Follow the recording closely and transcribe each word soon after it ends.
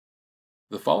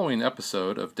The following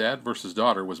episode of Dad vs.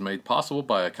 Daughter was made possible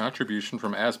by a contribution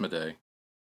from Asmodee.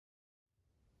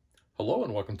 Hello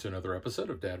and welcome to another episode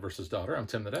of Dad vs. Daughter. I'm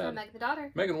Tim the Dad. I'm Meg the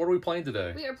Daughter. Megan, what are we playing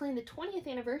today? We are playing the 20th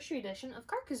anniversary edition of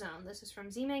Carcassonne. This is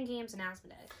from Z-Man Games and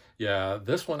Asmodee. Yeah,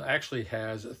 this one actually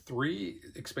has 3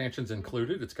 expansions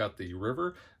included. It's got the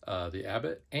River, the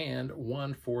Abbot, and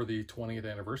one for the 20th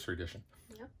anniversary edition.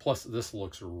 Yep. Plus, this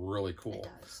looks really cool. It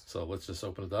does. So let's just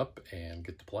open it up and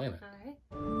get to playing it. All right.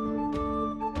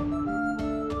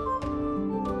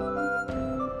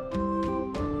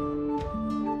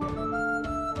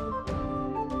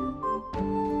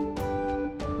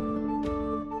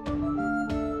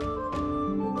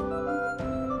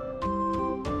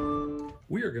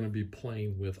 We are going to be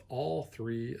playing with all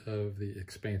 3 of the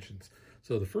expansions.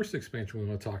 So the first expansion we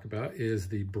want to talk about is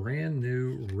the brand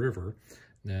new River.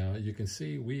 Now you can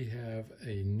see we have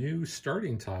a new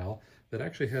starting tile that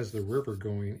actually has the river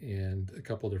going in a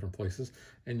couple of different places,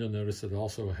 and you'll notice it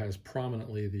also has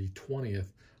prominently the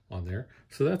 20th on there.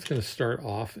 So that's going to start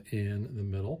off in the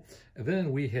middle. And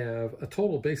then we have a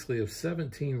total basically of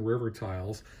 17 river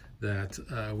tiles that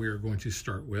we are going to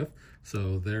start with.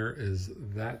 So there is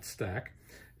that stack.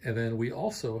 And then we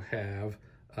also have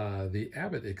the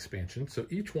Abbot expansion. So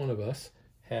each one of us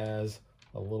has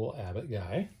a little Abbot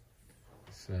guy.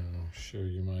 So I'll show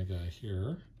you my guy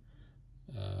here.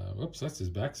 Whoops, that's his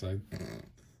backside.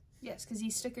 Yes, because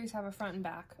these stickers have a front and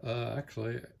back.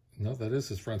 Actually, no, that is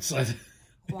his front side.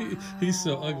 Wow. He's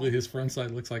so ugly, his front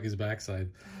side looks like his backside.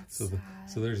 That's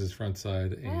So there's his front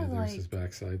side and there's like his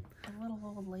backside. a little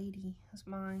old lady. That's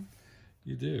mine.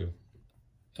 You do.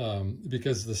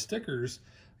 Because the stickers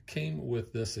came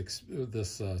with this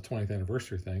 20th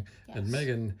anniversary thing, yes. And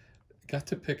Megan got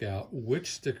to pick out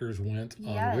which stickers went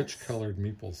on which colored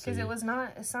meeples. Because it was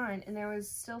not assigned, and there was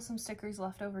still some stickers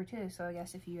left over too. So I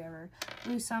guess if you ever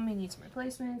lose some, you need some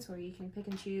replacements, or you can pick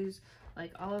and choose.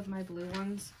 Like all of my blue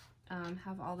ones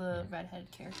have all the redhead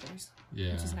characters, which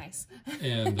is nice.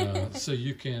 And so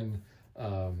you can,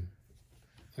 like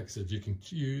I said, you can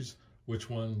choose which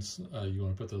ones you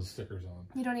want to put those stickers on.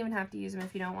 You don't even have to use them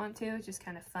if you don't want to. It's just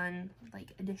kind of fun,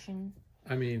 like, addition.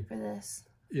 I mean, for this.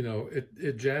 You know,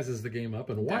 it jazzes the game up,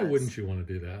 and why wouldn't you want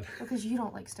to do that? Because you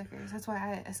don't like stickers. That's why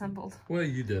I assembled. Well,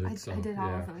 you did it. I did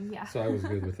all of them, yeah. So I was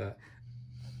good with that.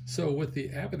 So with the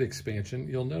Abbot expansion,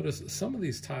 you'll notice some of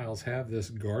these tiles have this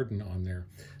garden on there.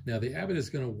 Now, the Abbot is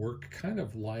going to work kind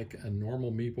of like a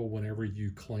normal meeple whenever you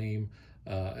claim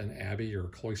an abbey or a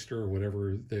cloister or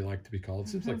whatever they like to be called. It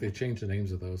seems like they changed the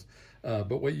names of those.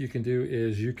 But what you can do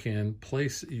is you can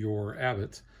place your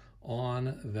Abbot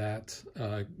on that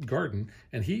garden,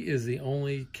 and he is the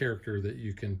only character that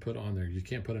you can put on there. You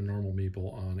can't put a normal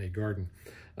meeple on a garden.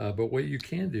 But what you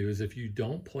can do is if you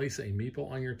don't place a meeple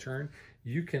on your turn,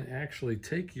 you can actually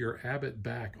take your Abbot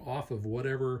back off of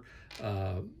whatever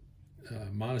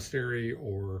monastery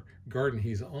or garden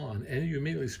he's on, and you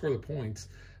immediately score the points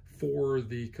for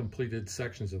the completed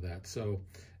sections of that. So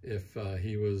if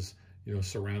he was,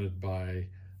 surrounded by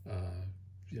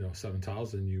 7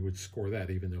 tiles, then you would score that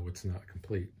even though it's not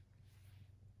complete.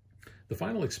 The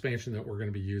final expansion that we're going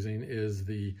to be using is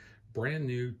the brand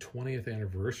new 20th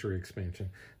anniversary expansion.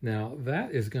 Now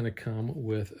that is going to come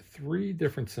with 3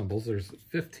 different symbols. There's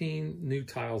 15 new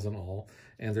tiles in all,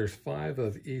 and there's 5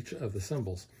 of each of the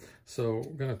symbols. So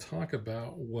we're going to talk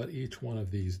about what each one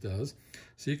of these does.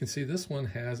 So you can see this one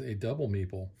has a double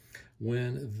meeple.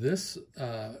 When this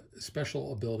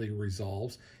special ability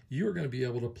resolves, you are going to be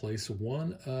able to place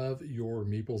one of your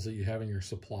meeples that you have in your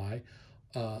supply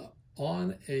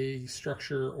on a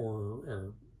structure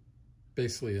or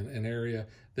basically an area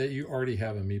that you already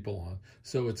have a meeple on.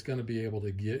 So it's going to be able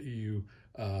to get you,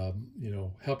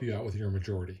 help you out with your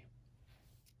majority.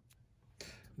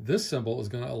 This symbol is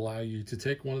going to allow you to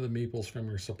take one of the meeples from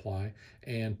your supply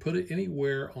and put it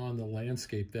anywhere on the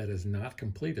landscape that is not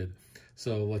completed.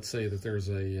 So let's say that there's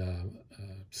a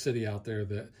city out there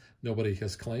that nobody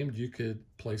has claimed. You could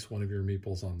place one of your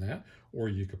meeples on that, or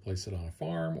you could place it on a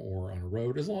farm or on a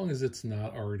road, as long as it's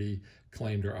not already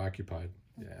claimed or occupied.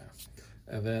 Yeah.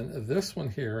 And then this one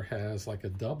here has like a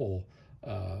double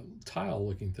tile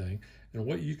looking thing. And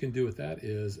what you can do with that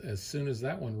is, as soon as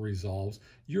that one resolves,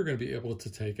 you're going to be able to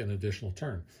take an additional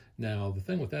turn. Now, the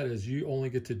thing with that is you only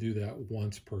get to do that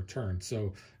once per turn.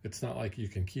 So it's not like you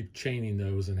can keep chaining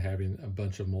those and having a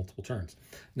bunch of multiple turns.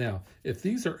 Now, if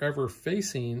these are ever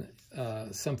facing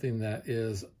something that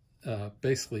is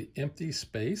basically empty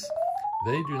space,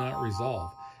 they do not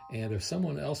resolve. And if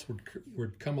someone else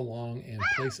would come along and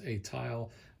place a tile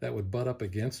that would butt up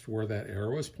against where that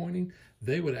arrow is pointing,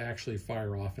 they would actually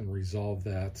fire off and resolve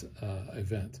that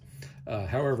event.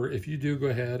 However, if you do go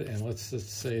ahead and let's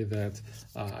just say that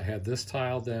I had this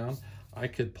tile down, I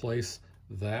could place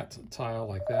that tile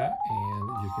like that,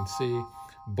 and you can see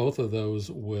both of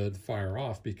those would fire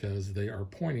off because they are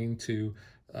pointing to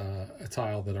a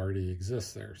tile that already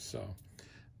exists there. So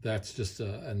that's just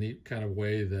a neat kind of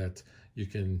way that you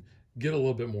can get a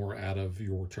little bit more out of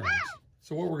your turns.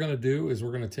 So what we're going to do is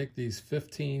we're going to take these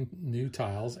 15 new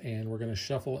tiles and we're going to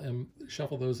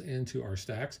shuffle those into our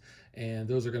stacks, and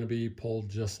those are going to be pulled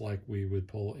just like we would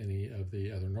pull any of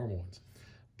the other normal ones.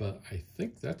 But I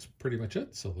think that's pretty much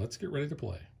it, so let's get ready to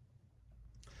play.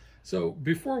 So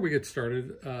before we get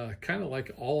started, kind of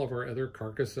like all of our other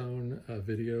Carcassonne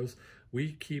videos,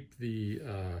 we keep the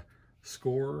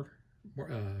score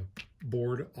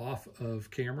board off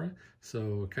of camera,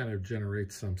 so it kind of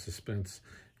generates some suspense.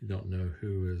 You don't know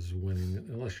who is winning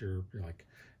unless you're like,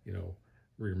 you know,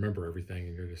 remember everything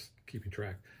and you're just keeping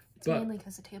track. It's mainly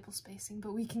because of table spacing,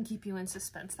 but we can keep you in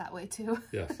suspense that way too.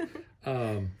 Yes.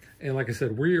 And like I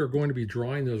said, we are going to be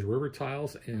drawing those river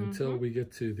tiles until we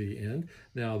get to the end.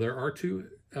 Now, there are two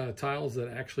tiles that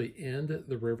actually end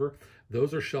the river.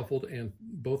 Those are shuffled, and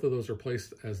both of those are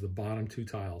placed as the bottom two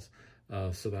tiles.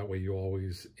 So that way you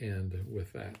always end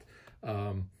with that.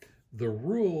 The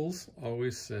rules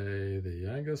always say the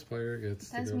youngest player gets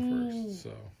to go first.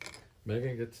 So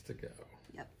Megan gets to go.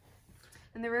 Yep.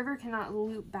 And the river cannot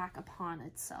loop back upon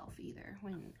itself either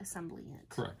when assembling it.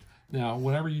 Correct. Now,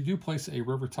 whenever you do place a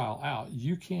river tile out,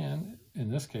 you can, in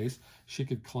this case, she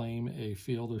could claim a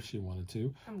field if she wanted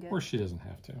to, or she doesn't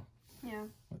have to. Yeah.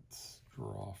 Let's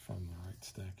draw from the right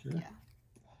stack here. Yeah.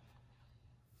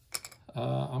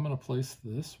 I'm going to place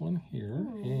this one here,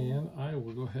 and I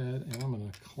will go ahead and I'm going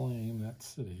to claim that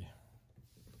city.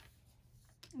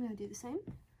 I'm going to do the same.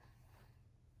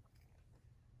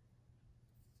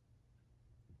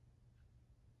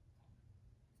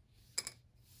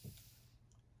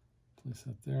 Place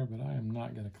that there, but I am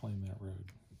not going to claim that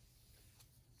road.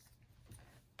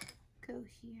 Go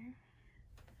here.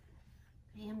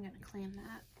 I am going to claim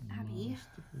that abbey.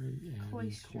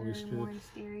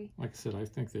 Monastery. Like I said, I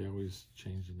think they always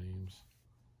change the names.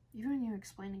 Even when you were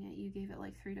explaining it, you gave it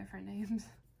like 3 different names.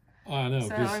 I know.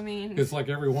 So, I mean, it's like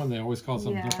every one they always call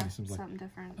something different. It seems something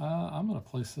different. I'm going to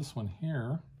place this one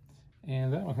here,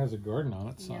 and that one has a garden on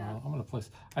it, so I'm going to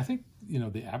place. I think, you know,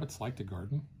 the abbots like to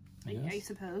garden. I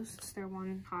suppose it's their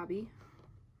one hobby.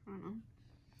 I don't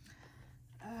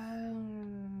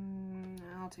know.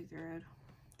 I'll take the road.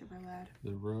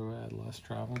 The road, less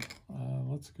traveled.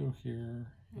 Let's go here,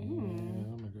 and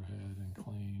I'm going to go ahead and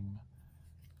claim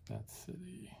that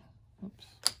city. Oops.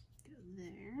 Go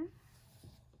there.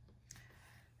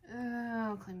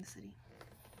 I'll claim the city.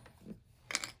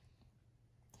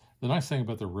 The nice thing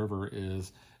about the river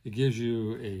is it gives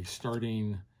you a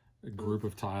starting group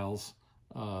of tiles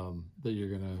that you're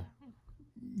going to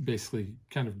basically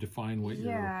kind of define what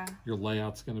your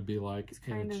layout's going to be like,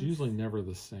 and it's usually never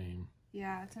the same.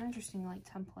 Yeah, it's an interesting like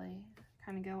template.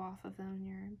 Kind of go off of them when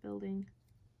you're building.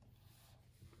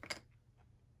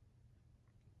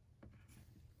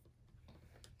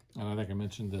 And I think I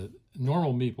mentioned that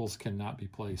normal meeples cannot be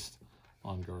placed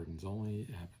on gardens. Only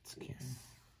abbots can. Yes.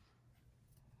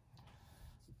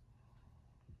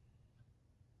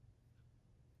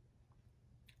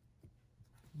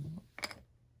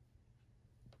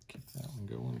 Keep that one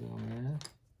going down there.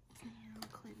 Yeah, I'll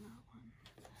claim that one.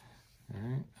 All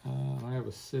right. I have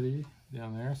a city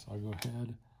down there, so I'll go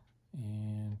ahead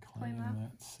and claim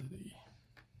that city.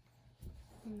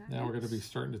 Nice. Now we're going to be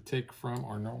starting to take from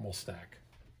our normal stack.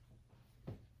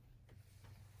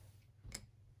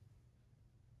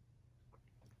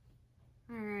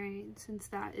 Alright, since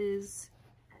that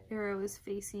arrow is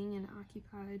facing an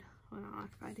occupied, well not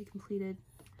occupied, a completed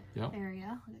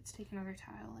area, let's take another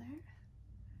tile there.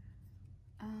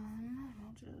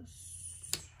 I'll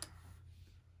just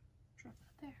drop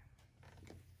that there.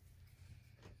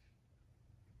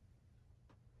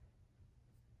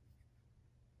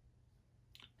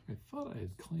 I thought I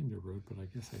had claimed a road, but I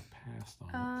guess I passed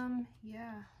on it.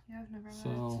 Yeah, I've never left.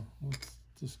 So let's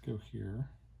just go here.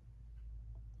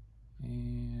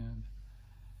 And,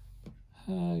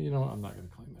 you know what? I'm not going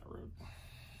to claim that road.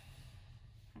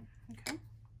 Okay.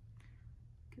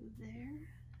 Go there.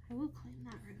 I will claim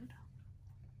that road.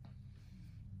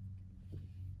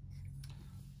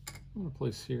 I'm going to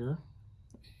place here.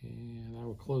 And I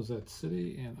will close that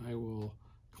city, and I will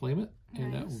claim it.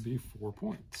 And that will be 4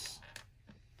 points.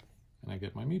 And I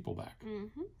get my meeple back.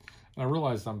 I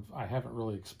realized I haven't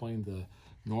really explained the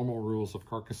normal rules of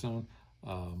Carcassonne.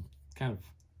 Kind of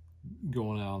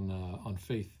going on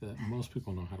faith that most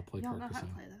people know how to play Y'all Carcassonne. know how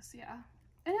to play this, yeah.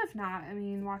 And if not, I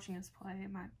mean, watching us play,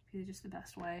 it might be just the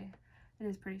best way. It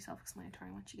is pretty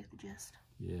self-explanatory once you get the gist.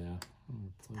 Yeah.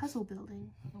 Puzzle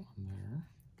building. That one there.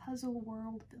 Puzzle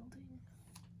world building.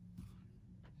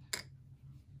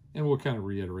 And we'll kind of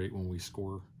reiterate when we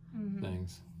score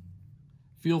things.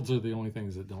 Fields are the only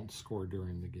things that don't score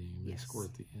during the game. They score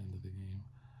at the end of the game.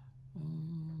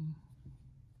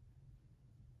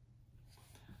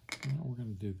 Now we're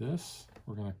going to do this.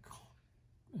 We're going to,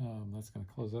 that's going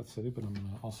to close that city, but I'm going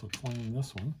to also claim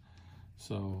this one.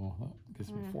 So that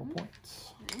gives me 4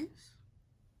 points. Nice.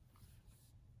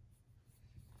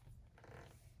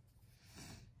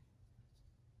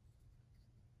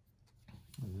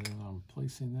 And then I'm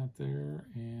placing that there,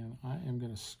 and I am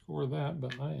going to score that,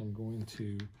 but I am going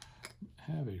to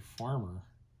have a farmer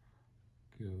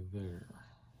go there.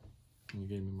 And you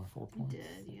gave me my 4 points? I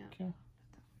did, yeah. Okay.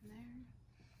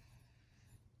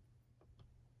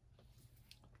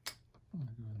 Put that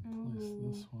one there. I'm going to go ahead and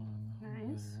place this one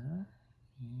Nice. there,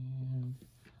 and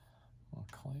I'll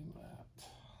claim that.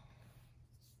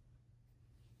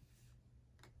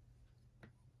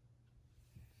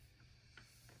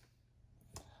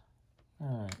 All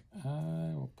right,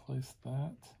 I will place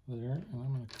that there, and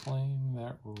I'm going to claim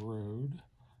that road,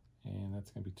 and that's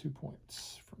going to be 2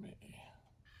 points for me.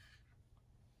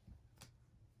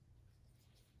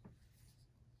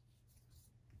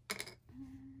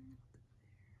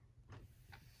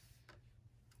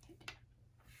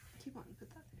 Keep on, put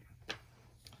that there.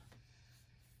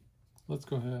 Let's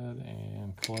go ahead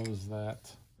and close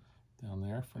that down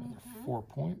there for another 4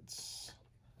 points.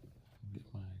 Get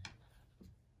my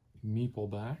meeple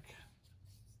back.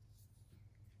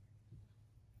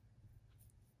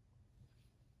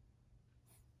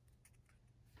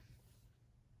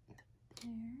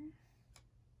 There.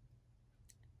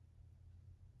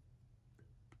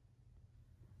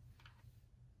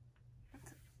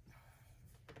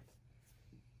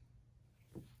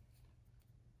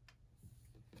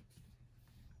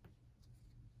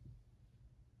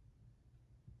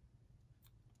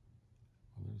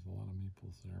 Well, there's a lot of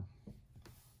meeples there.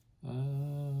 Do I want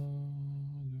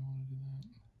to do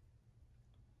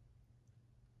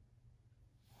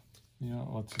that? You know,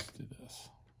 let's just do this.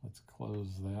 Let's close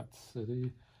that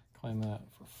city, claim that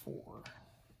for 4.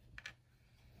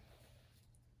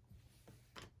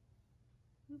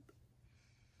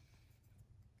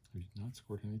 Have you not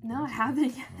scored any points? No, I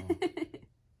haven't. Oh.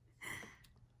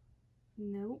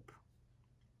 Nope.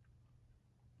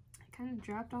 I kind of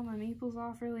dropped all my meeples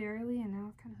off really early, and now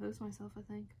I've kind of hosed myself, I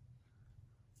think.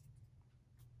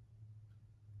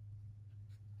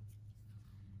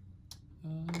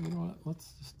 You know what?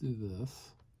 Let's just do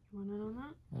this. You want in on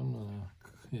that? I'm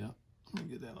gonna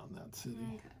get in on that city.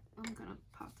 Okay, I'm gonna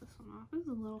pop this one off. This is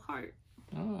a little heart.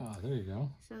 Ah, there you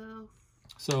go. So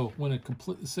So when a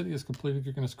city is completed,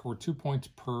 you're going to score 2 points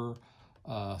per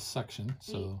section.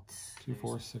 So 2,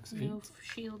 4, 6, 8. No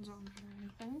shields on it or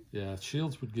anything. Yeah,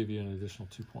 shields would give you an additional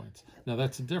 2 points. Now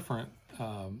that's different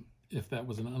if that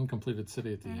was an uncompleted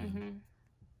city at the end.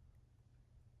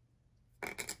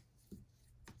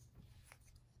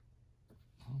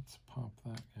 Let's pop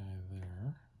that guy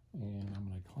there, and I'm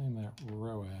going to claim that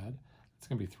ROAD. It's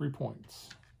going to be 3 points.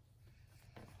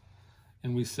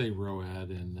 And we say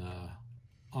ROAD in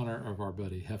honor of our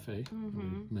buddy Hefe,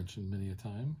 we've mentioned many a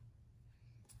time.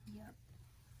 Yep.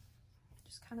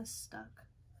 Just kind of stuck.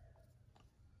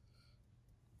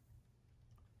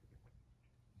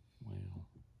 Wow.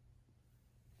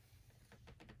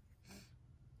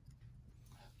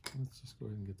 Let's just go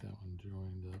ahead and get that one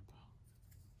joined up.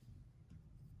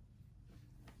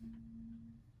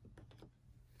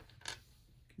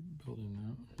 Keep building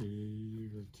that.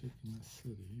 You're taking the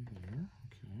city there.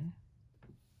 Okay.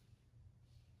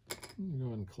 I'm going to go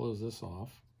ahead and close this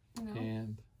off. No.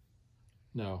 And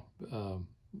no,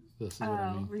 this is what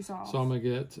I mean. Resolve. So I'm going to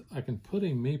get, I can put a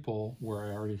meeple where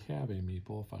I already have a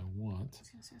meeple if I want. I was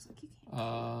gonna say, I was like, you can't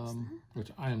close that.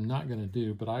 Which I am not going to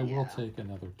do, but I will take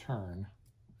another turn.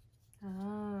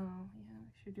 Oh, yeah,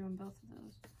 you're doing both of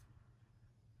those.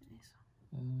 Nice.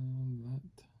 That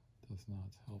does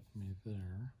not help me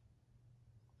there.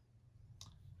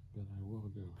 But I will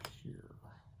go here.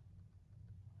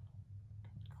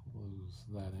 Close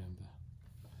that end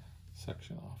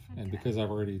section off. Okay. And because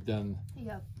I've already done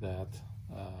Yep. that,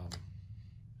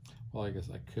 well, I guess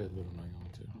I could, but I'm not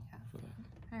going to for that.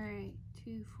 All right,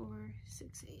 2, 4,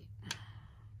 6, 8.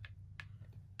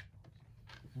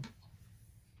 Yep.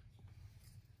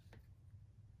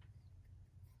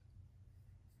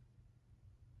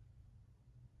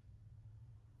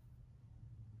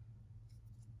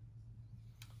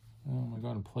 go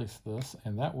ahead and place this,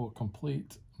 and that will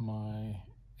complete my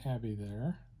abbey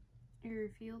there. Your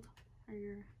field, or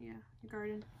your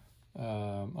garden.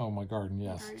 Oh, my garden,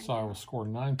 yes. Garden, so I will score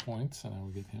 9 points, and I will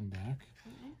get him back.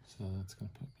 Okay. So that's going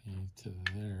to put me to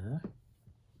there.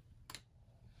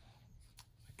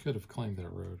 I could have claimed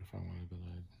that road if I wanted, but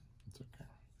it's okay.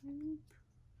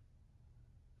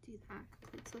 Do that.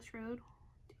 Completes this road.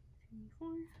 2, 3,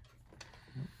 4.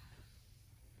 Yep.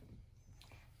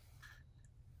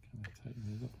 Kind of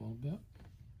tighten it up a little bit.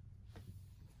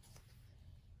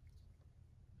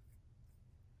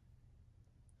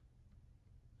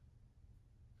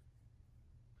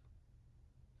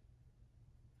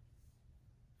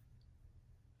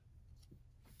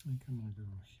 I think I'm going to go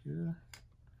here,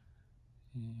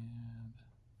 and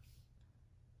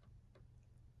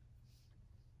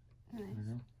Nice. there we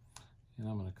go. And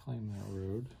I'm going to claim that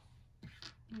road.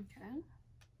 Okay.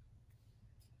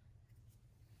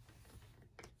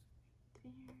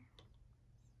 There.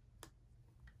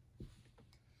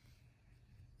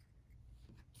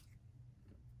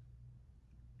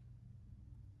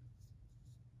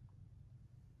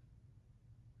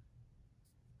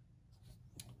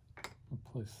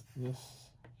 I'll place this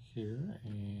here,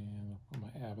 and I'll put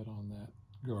my abbot on that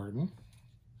garden.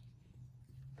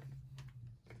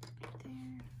 There.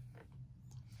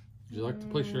 Would you like to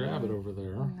place your abbot over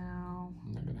there? No.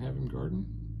 I'm not going to have him garden.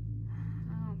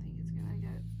 I don't think it's gonna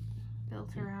get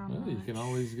built around. Well, you can much.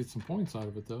 always get some points out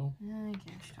of it, though. I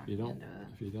guess talk If you don't, into it.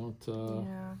 if you don't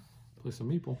Yeah. place a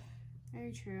meeple.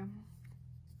 Very true.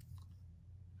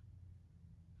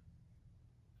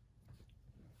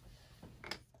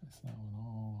 Place that one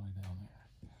all the way down there.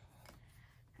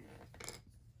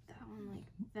 That one like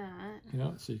that.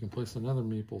 Yeah, so you can place another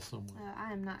meeple somewhere.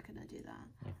 I am not gonna do that.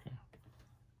 Okay.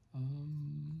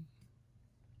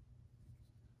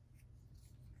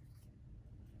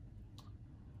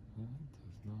 That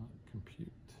does not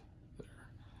compute there.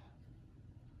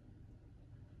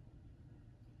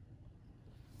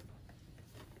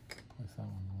 Place that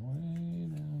one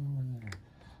way down over there.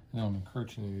 Now I'm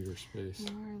encroaching into your space.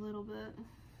 You are a little bit.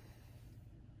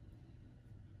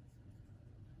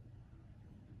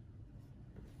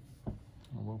 I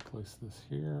will place this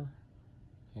here,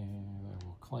 and I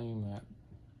will claim that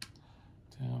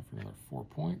down for another 4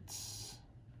 points.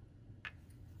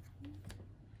 Do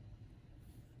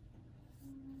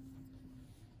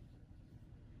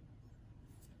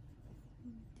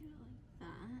it like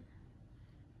that.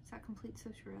 So that completes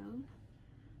this road.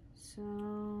 So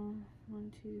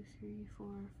 1, 2, 3, 4,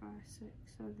 5, 6,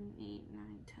 7, 8,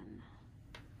 9, 10.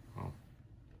 Oh.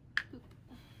 Boop.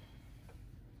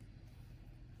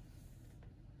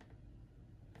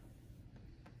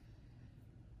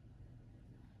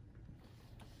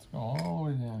 Let's go all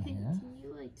the way down Hey, here. can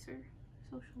you like, sir,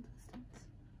 social distance?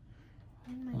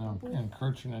 In my And I'm bubble.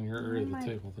 encroaching on your area of In the my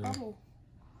table there. Bubble.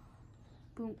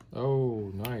 Boom.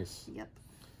 Oh, nice. Yep.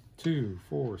 2,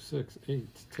 4, 6,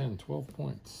 8, 10, 12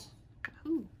 points.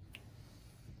 Ooh.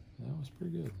 That was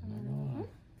pretty good. Not gonna lie.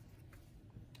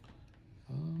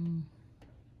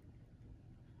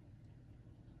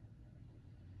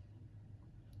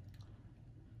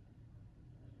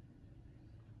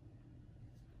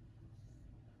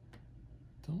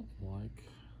 Don't like.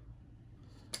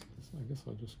 So I guess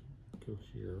I'll just go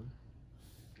here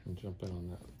and jump in on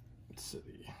that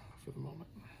city for the moment.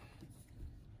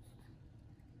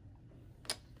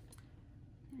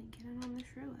 And get it on this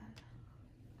road.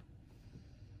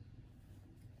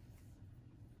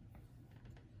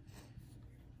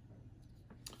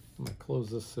 I'm gonna close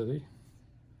this city,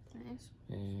 Nice.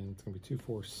 and it's gonna be 2,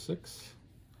 4, 6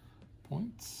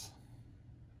 points.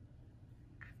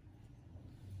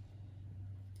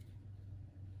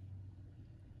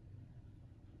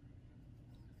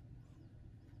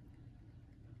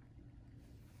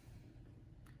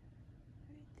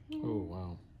 Right there. Oh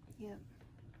wow! Yep.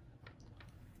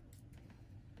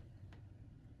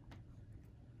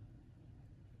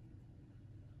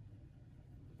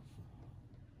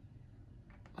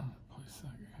 I'm gonna place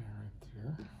that guy right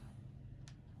there.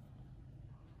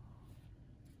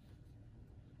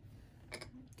 Go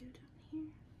down here.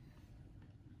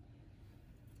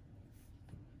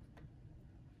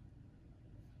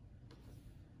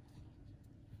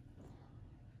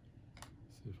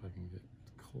 See if I can get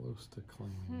close to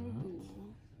claiming that.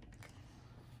 Ooh.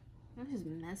 That is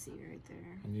messy right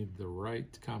there. I need the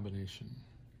right combination.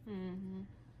 Mm-hmm.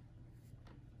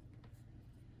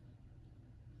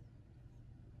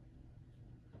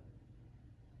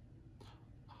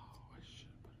 Oh, I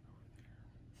should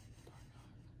put it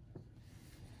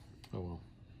over there. Oh well.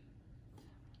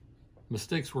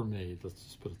 Mistakes were made, let's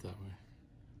just put it that way.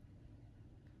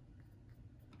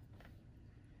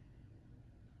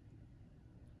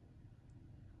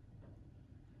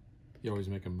 you always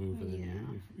make a move and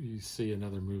then you see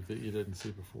another move that you didn't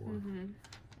see before.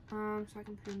 So I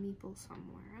can put a meeple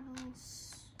somewhere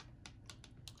else.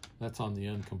 That's on the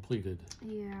uncompleted I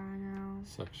know.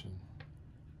 section.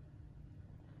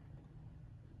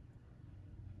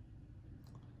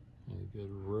 Any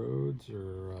good roads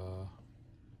or... Oh,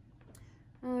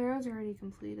 the road's already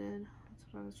completed.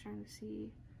 That's what I was trying to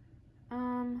see.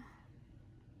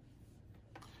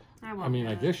 I mean,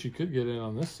 I guess you could get in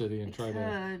on this city and try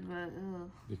to... but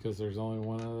ugh. Because there's only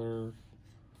one other...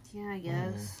 Yeah, I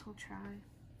guess. We'll try.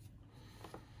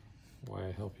 Why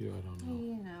I help you, I don't know.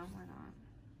 You know, why not?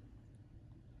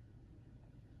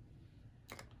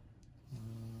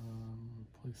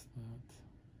 Place that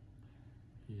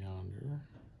yonder.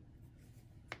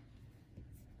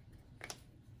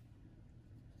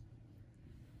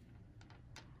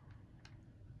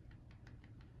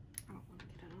 I don't want to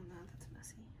get in on that. That's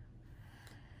messy.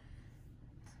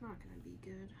 It's not going to be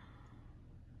good.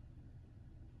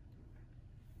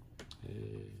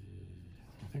 Hey,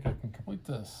 I think I can complete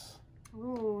this.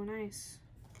 Oh, nice.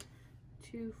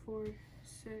 2, 4,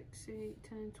 6, 8,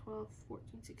 10, 12,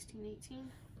 14, 16,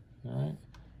 18. All right.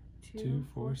 2,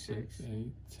 4, 6,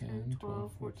 8, 10,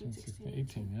 12, 14, 16,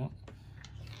 18. Yep.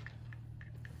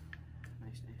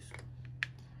 Nice.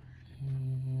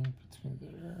 And put me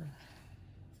there.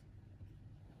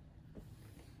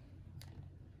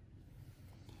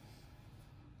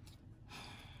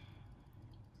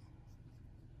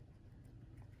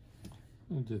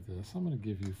 I'm going to do this. I'm going to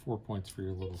give you 4 points for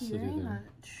your little city there. Thank you very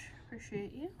much.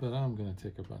 Appreciate you. But I'm going to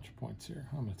take a bunch of points here.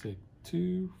 I'm going to take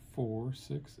 2, 4,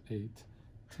 6, 8,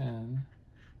 10,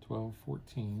 12,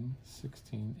 14,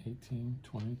 16, 18,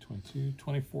 20, 22,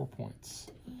 24 points.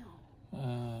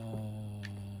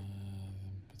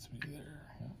 Puts me there.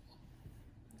 Yeah.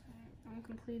 I'm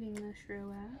completing this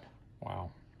road.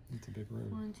 Wow, that's a big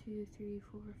road. 1, 2, 3,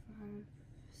 4, 5,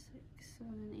 6,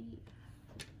 7, 8.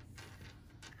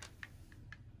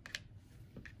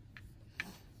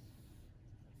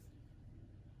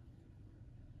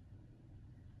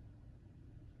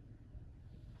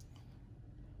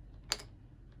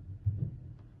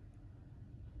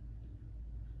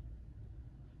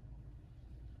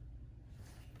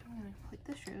 Like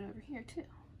this road over here too.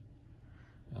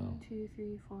 1, 2,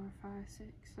 3, 4, 5, 6,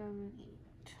 7, 8.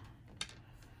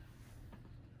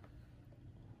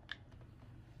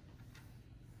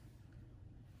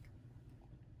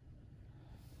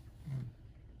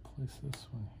 Place this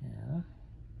one here.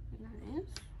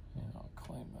 Nice. And I'll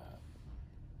claim that.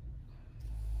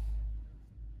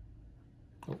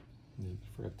 Oh,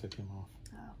 forgot to take him off.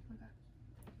 Oh, okay.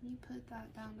 You put that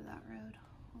down to that road,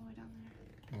 all the way down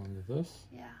there. Onto this?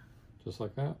 Yeah. Just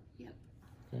like that? Yep.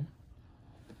 Okay.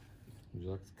 Would you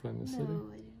like to claim the city?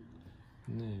 No, I do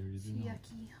not. No, you do not.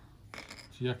 Yucky.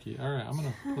 It's yucky. All right, I'm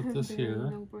going to put this here.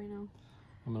 No bueno.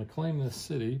 I'm going to claim this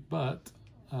city, but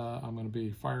I'm going to be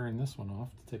firing this one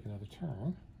off to take another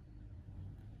turn.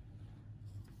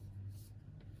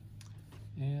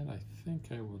 And I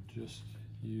think I will just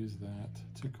use that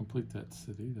to complete that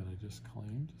city that I just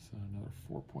claimed. So another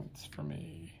 4 points for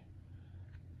me.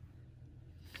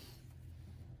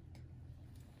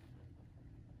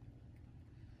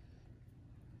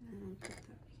 And put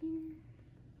that here.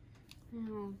 And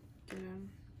I'll get them.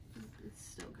 It's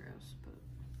still gross, but...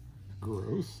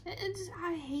 Gross?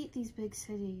 I hate these big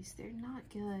cities. They're not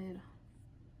good.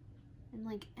 In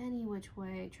like any which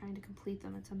way, trying to complete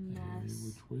them, it's a mess. Any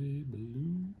which way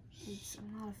balloons.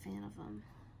 I'm not a fan of them.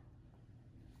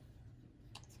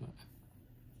 So I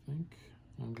think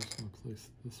I'm just going to place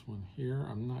this one here.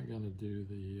 I'm not going to do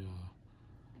the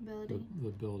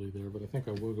ability there, but I think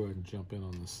I will go ahead and jump in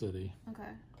on the city.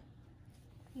 Okay.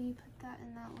 You put that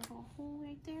in that little hole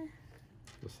right there?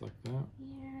 Just like that?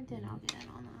 Yeah, then I'll get in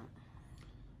on that.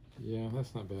 Yeah,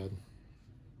 that's not bad.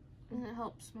 And it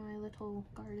helps my little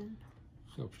garden.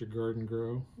 Helps your garden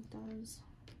grow. It does.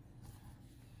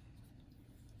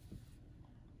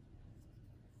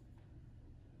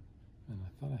 And I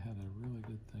thought I had a really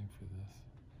good thing for this,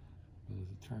 but as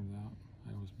it turns out,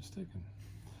 I was mistaken.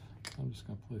 So I'm just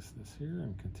going to place this here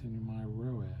and continue my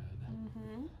row ad.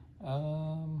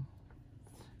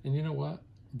 And you know what?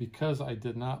 Because I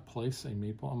did not place a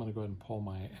meeple, I'm going to go ahead and pull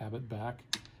my abbot back,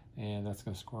 and that's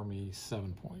going to score me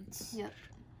 7 points. Yep.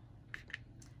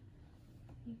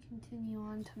 You continue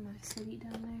on to my city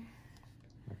down there.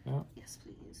 Like that? Yes,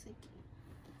 please. Thank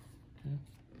you. Okay.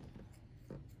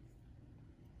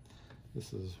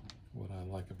 This is what I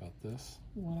like about this.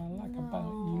 What I like about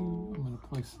you. I'm going to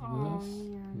place this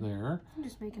there. I'm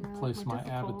just making it place my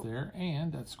abbot there,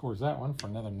 and that scores that one for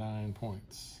another 9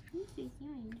 points. Up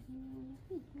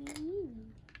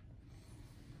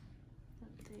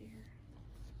there.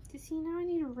 See, now I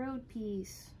need a road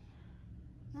piece.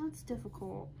 That's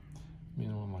difficult. You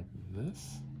mean one like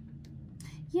this?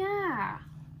 Yeah.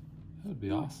 That would be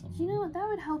awesome. You know what? That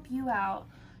would help you out.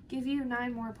 Give you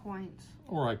 9 more points.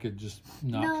 Or I could just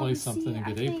not play something and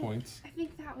get 8 points. I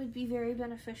think that would be very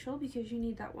beneficial because you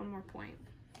need that 1 more point.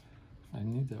 I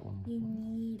need that 1 more You point.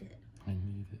 need it. I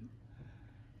need it.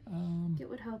 It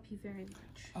would help you very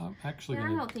much. I'm actually I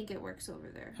don't think it works over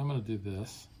there. I'm going to do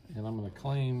this, and I'm going to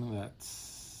claim that.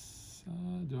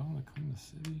 Do I want to claim the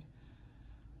city?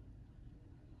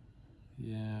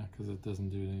 Yeah, because it doesn't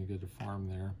do any good to farm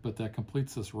there. But that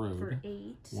completes this road. For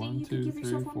 8. 1, 2,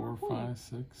 3, 4, 5,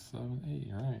 6, 7,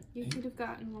 8. All right. You could have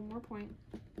gotten 1 more point.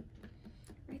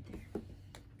 Right there.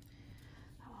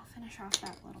 Oh, I'll finish off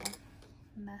that little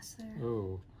mess there.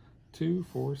 Oh, 2,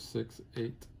 4, 6,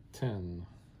 8, 10.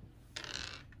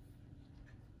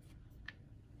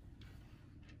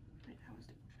 Wait, I was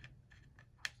doing.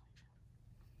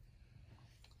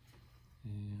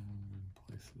 And I'm going to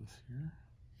place this here.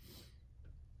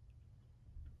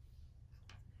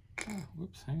 Oh,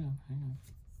 whoops, hang on.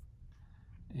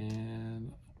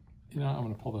 And, you know, I'm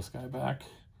going to pull this guy back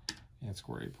and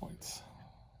score 8 points.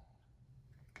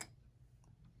 Put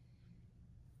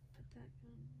that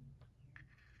gun.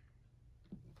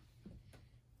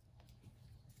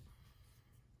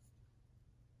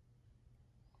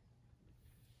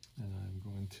 And I'm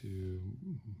going to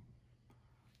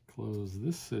close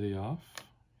this city off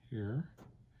here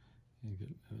and get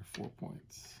another 4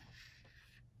 points.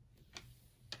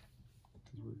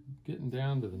 Because we're getting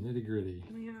down to the nitty gritty.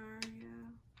 We are,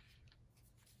 yeah.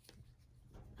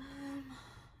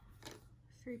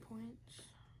 3 points.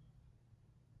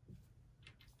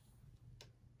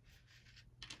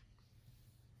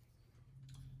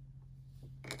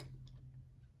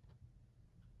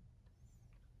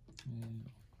 And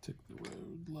take the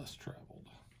road less traveled.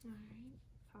 All right,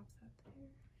 pop that there.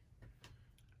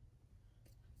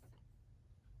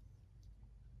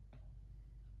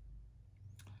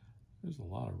 There's a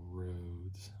lot of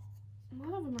roads. A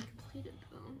lot of them are completed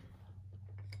though.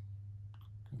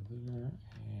 Go there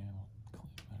and I'll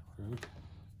claim that road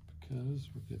because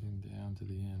we're getting down to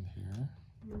the end here.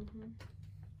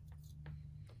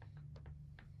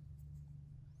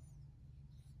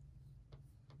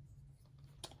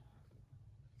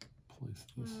 Place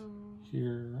this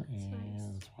here, and nice.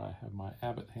 that's why I have my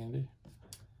Abbott handy.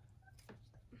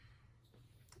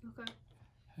 Okay.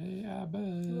 Hey, I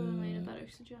Abbott. would have made a better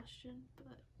suggestion,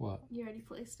 but What? you already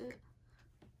placed it.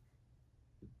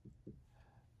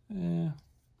 Yeah.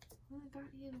 Well, I got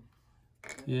you.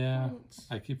 Yeah. Points.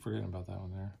 I keep forgetting about that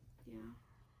one there. Yeah.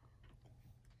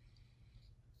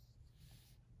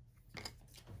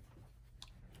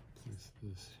 Place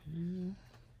this here.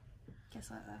 Guess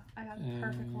what though? I got the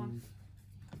perfect one.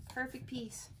 Perfect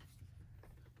piece.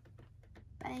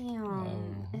 Bam.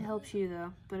 Oh. It helps you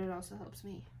though, but it also helps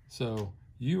me. So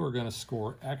you are going to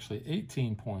score actually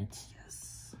 18 points.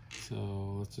 Yes.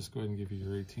 So let's just go ahead and give you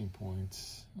your 18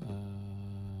 points.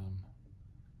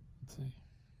 Let's see.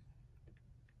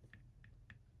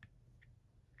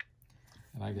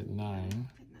 And I get 9. Get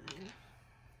 9.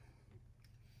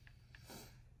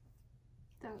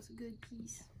 That was a good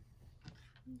piece.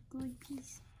 Good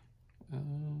piece.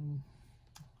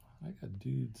 I got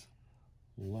dudes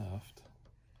left.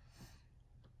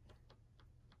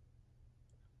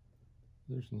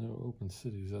 There's no open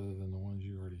cities other than the ones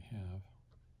you already have,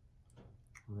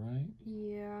 right?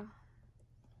 Yeah.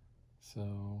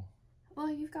 So. Well,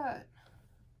 you've got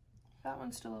that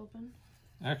one's still open.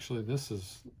 Actually, this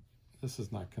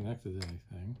is not connected to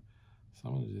anything, so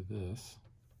I'm going to do this.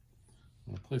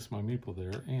 I'm going to place my meeple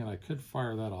there, and I could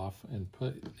fire that off and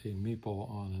put a meeple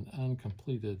on an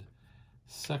uncompleted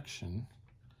section,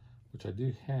 which I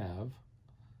do have,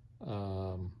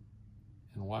 and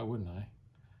why wouldn't I?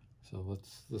 So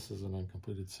this is an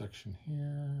uncompleted section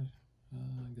here.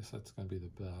 I guess that's going to be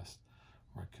the best.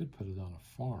 Or I could put it on a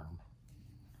farm.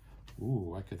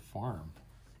 Ooh, I could farm.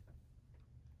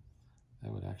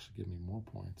 That would actually give me more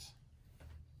points.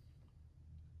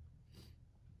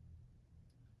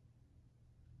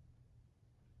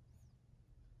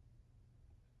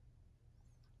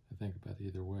 I think about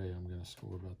either way, I'm going to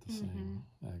score about the same.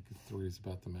 I think 3 is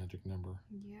about the magic number.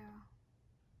 Yeah.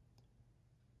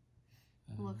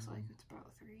 Looks like it's about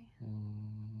 3.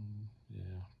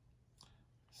 Yeah.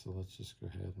 So let's just go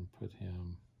ahead and put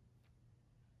him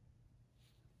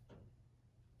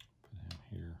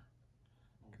here,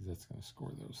 because that's going to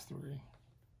score those 3.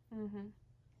 And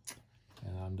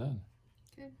I'm done.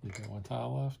 Good. You got 1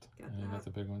 tile left, and you that. got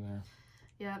the big one there.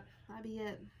 Yep, that'd be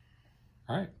it.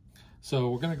 All right. So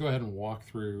we're going to go ahead and walk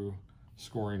through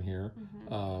scoring here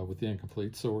with the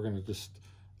incomplete. So we're gonna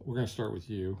start with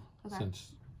you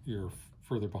since you're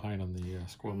further behind on the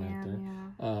score map there.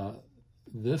 Yeah.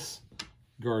 This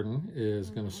garden is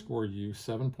going to score you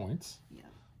 7 points. Yeah.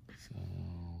 So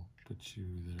put you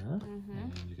there,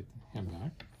 and you get him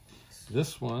back.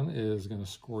 This one is going to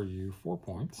score you 4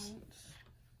 points,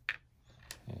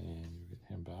 and you get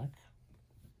him back.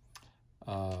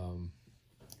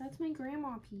 That's my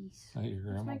grandma piece. Your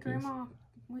grandma That's my piece? grandma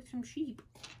with some sheep.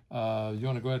 You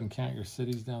want to go ahead and count your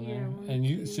cities down there, Yeah,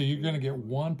 and so you're going to get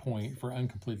 1 point for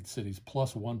uncompleted cities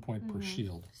plus 1 point per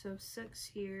shield. So 6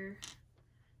 here,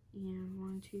 and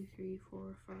 1, 2, 3,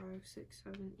 4, 5, 6,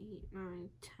 7, 8, 9,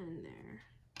 10 there,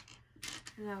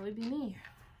 and that would be me.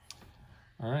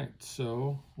 All right,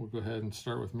 so we'll go ahead and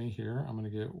start with me here. I'm going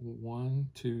to get 1,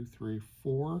 2, 3, 4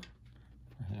 for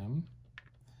him,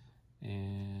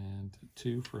 and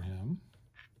 2 for him.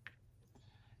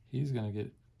 He's going to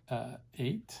get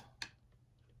 8,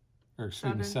 or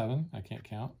excuse me, 7. I can't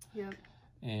count. Yep.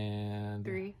 And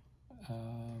 3.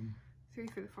 3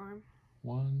 for the farm.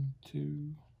 1,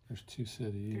 2. There's 2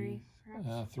 cities. 3.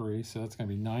 3. So that's going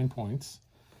to be 9 points.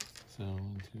 So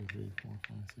 1, 2, 3, 4,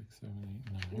 5, 6, 7,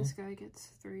 8, 9. This guy gets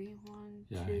 3. 1,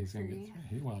 yeah, 2, he's 3. going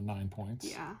to get 9 points.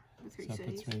 Yeah, the 3 so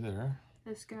cities. that puts me there.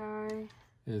 This guy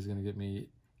is going to get me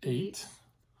 8.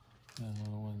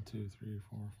 1, 2, 3,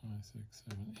 4, 5, 6,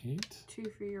 7, 8. 2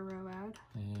 for your row ad.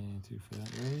 And 2 for that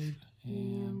road.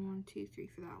 And 1, 2, 3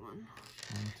 for that one.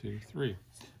 1, 2, 3.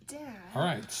 Dad. All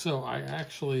right, so I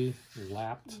actually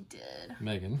lapped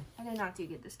Megan. I did not do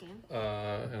good this game.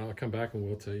 And I'll come back and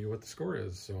we'll tell you what the score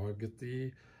is. So I'll get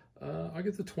the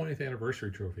 20th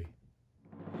anniversary trophy.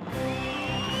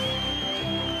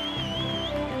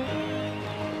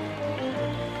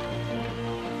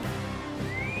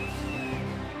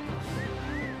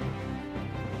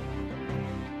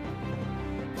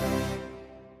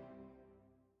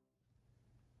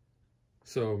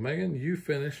 So, Megan, you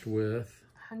finished with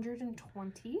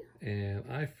 120. And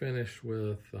I finished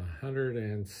with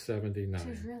 179. Which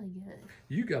is really good.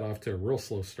 You got off to a real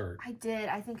slow start. I did.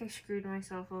 I think I screwed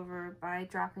myself over by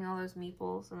dropping all those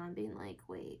meeples and then being like,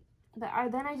 wait. But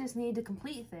then I just need to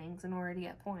complete things in order to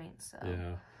get points. So.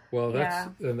 Yeah. Well,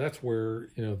 that's where,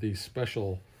 you know, these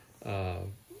special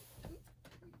tiles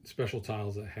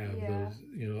that have those,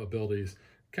 you know, abilities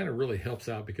kind of really helps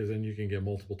out, because then you can get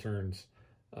multiple turns.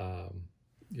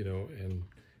 You know, and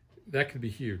that could be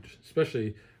huge,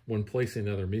 especially when placing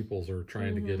other meeples or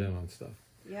trying to get in on stuff.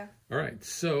 Yeah. All right,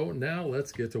 so now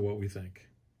let's get to what we think.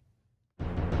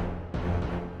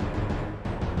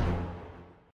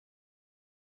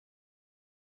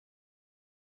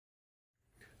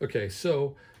 Okay,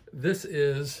 so this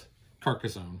is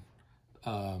Carcassonne.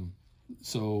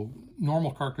 So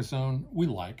normal Carcassonne, we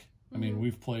like. I mean,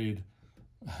 we've played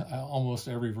almost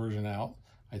every version out,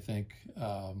 I think,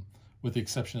 with the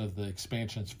exception of the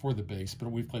expansions for the base,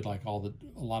 but we've played like a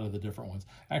lot of the different ones.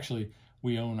 Actually,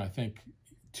 we own, I think,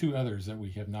 2 others that we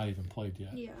have not even played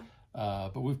yet. Yeah.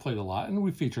 But we've played a lot, and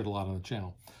we've featured a lot on the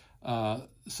channel.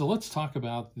 So let's talk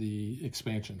about the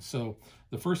expansion. So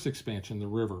the first expansion, the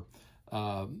river,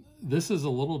 this is a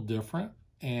little different,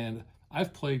 and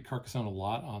I've played Carcassonne a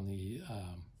lot on the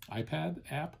iPad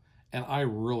app, and I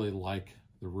really like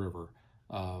the river.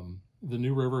 The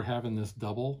new river having this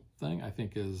double thing, I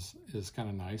think is kind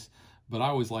of nice, but I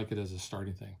always like it as a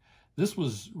starting thing. This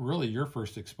was really your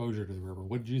first exposure to the river.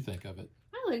 What did you think of it?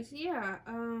 I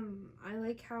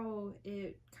like how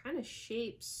it kind of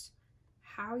shapes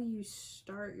how you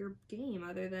start your game,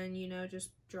 other than, you know,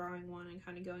 just drawing one and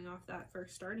kind of going off that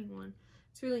first starting one.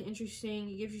 It's really interesting.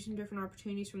 It gives you some different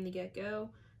opportunities from the get-go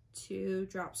to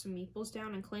drop some meeples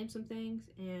down and claim some things,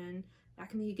 and that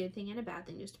can be a good thing and a bad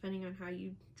thing, just depending on how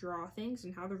you draw things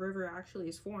and how the river actually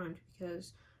is formed,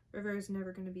 because river is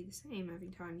never going to be the same every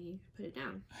time you put it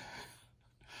down.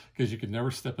 Because you could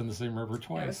never step in the same river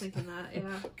twice. Yeah, I was thinking that,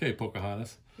 yeah. Okay,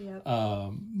 Pocahontas. Yep.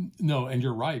 No, and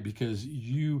you're right, because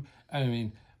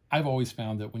I've always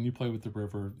found that when you play with the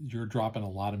river, you're dropping a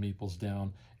lot of meeples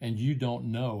down, and you don't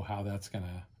know how that's going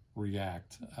to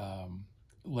react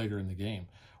later in the game.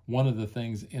 One of the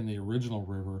things in the original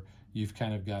river, you've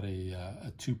kind of got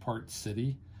a 2-part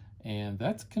city, and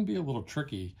that can be a little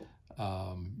tricky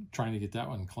trying to get that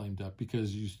one claimed up,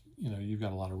 because you've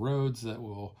got a lot of roads that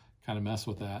will kind of mess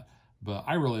with that. But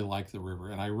I really like the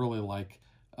river, and I really like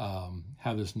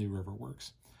how this new river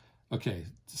works. Okay,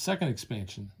 second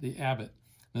expansion, the Abbot.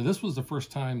 Now, this was the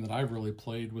first time that I've really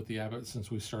played with the Abbot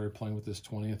since we started playing with this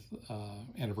 20th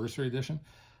anniversary edition.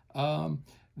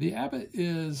 The Abbot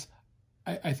is,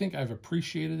 I think I've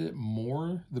appreciated it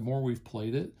more the more we've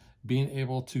played it, being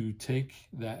able to take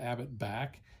that Abbot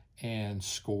back and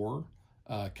score,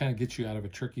 kind of get you out of a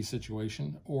tricky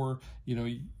situation, or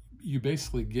you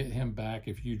basically get him back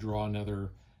if you draw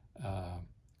another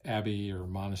abbey or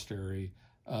monastery,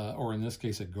 or in this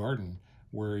case a garden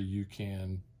where you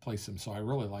can place him. So I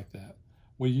really like that.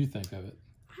 What do you think of it?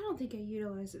 I don't think I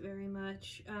utilize it very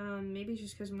much. Maybe it's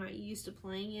just because I'm not used to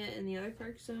playing it in the other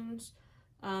Carcassones,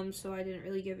 so I didn't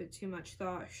really give it too much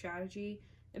thought or strategy.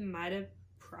 It might have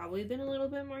probably been a little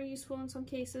bit more useful in some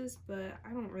cases, but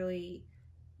I don't really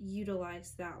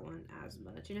utilize that one as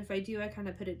much. And if I do, I kind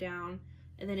of put it down,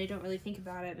 and then I don't really think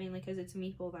about it, mainly because it's a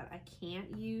meeple that I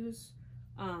can't use,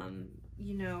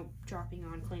 dropping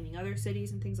on claiming other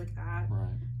cities and things like that.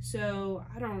 Right. So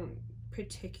I don't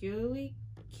particularly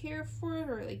care for it,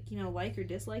 or like or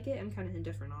dislike it. I'm kind of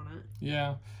indifferent on it.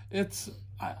 Yeah,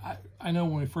 I know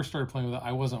when we first started playing with it,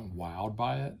 I wasn't wowed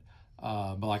by it,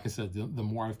 but like I said, the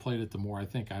more I've played it, the more I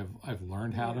think I've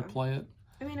learned how to play it.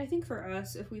 I mean, I think for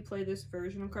us, if we play this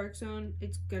version of Carcassonne,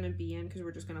 it's gonna be in because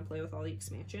we're just gonna play with all the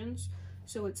expansions,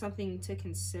 so it's something to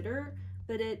consider,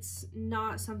 but it's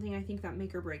not something I think that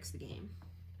make or breaks the game.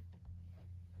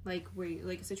 Like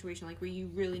a situation where you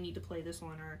really need to play this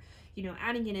one, or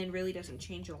adding it in really doesn't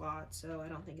change a lot, so I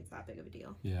don't think it's that big of a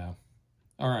deal. Yeah.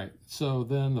 All right. So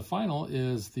then the final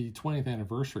is the 20th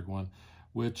anniversary one,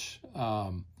 which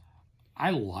I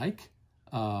like,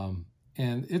 and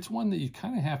it's one that you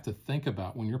kind of have to think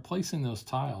about when you're placing those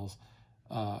tiles.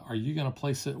 Are you going to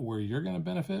place it where you're going to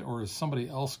benefit, or is somebody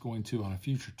else going to on a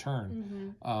future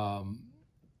turn? Mm-hmm.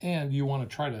 And you want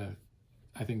to try to,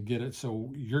 I think, get it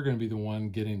so you're going to be the one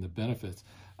getting the benefits.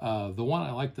 The one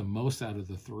I like the most out of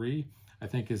the three, I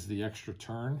think, is the extra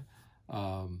turn.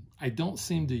 I don't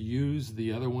seem to use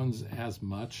the other ones as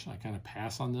much. I kind of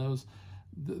pass on those.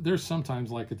 There's sometimes,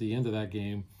 like at the end of that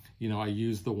game, I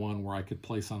used the one where I could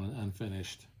place on an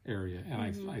unfinished area,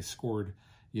 and I scored,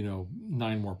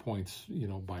 9 more points,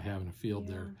 by having a field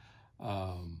there.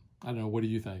 I don't know. What do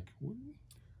you think?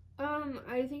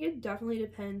 I think it definitely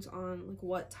depends on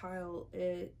what tile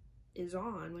it is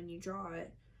on when you draw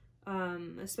it,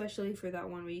 especially for that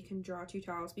one where you can draw 2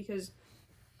 tiles, because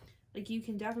you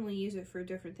can definitely use it for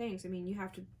different things. I mean, you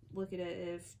have to look at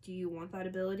it do you want that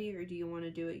ability, or do you want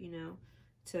to do it,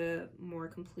 to more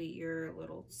complete your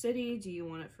little city? Do you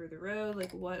want it for the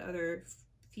road? What other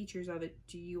features of it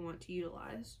do you want to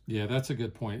utilize? Yeah, that's a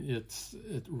good point.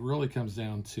 It really comes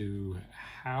down to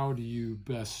how do you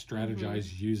best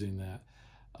strategize using that,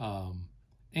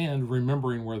 and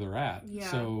remembering where they're at. Yeah.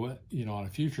 So on a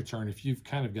future turn, if you've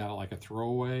kind of got a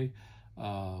throwaway,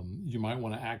 you might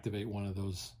want to activate one of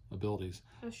those abilities.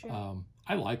 Oh, sure.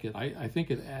 I like it. I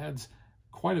think it adds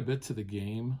quite a bit to the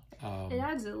game. It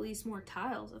adds at least more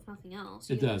tiles, if nothing else.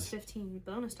 It does. 15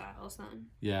 bonus tiles then.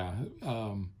 Yeah.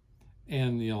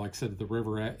 And, like I said, the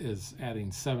river is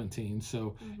adding 17.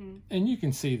 So, and you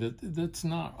can see that that's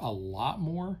not a lot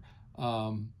more.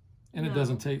 And it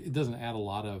doesn't add a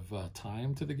lot of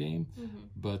time to the game.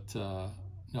 But, no,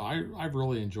 I've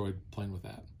really enjoyed playing with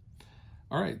that.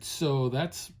 All right. So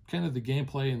that's kind of the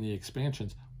gameplay and the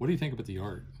expansions. What do you think about the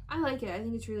art? I like it. I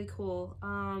think it's really cool.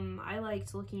 I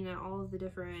liked looking at all of the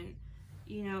different,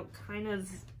 kind of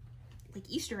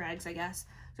Easter eggs, I guess.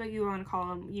 So you want to call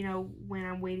them, when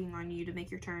I'm waiting on you to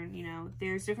make your turn,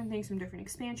 there's different things from different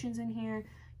expansions in here.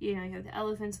 You have the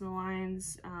elephants and the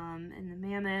lions, and the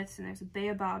mammoths, and there's a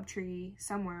baobab tree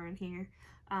somewhere in here,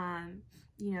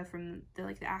 from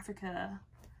the Africa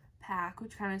pack,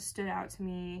 which kind of stood out to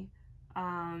me.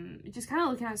 Just kind of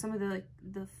looking at some of the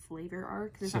flavor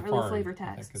art, there's not really flavor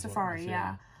text. Safari,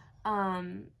 yeah.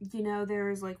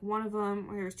 There's one of them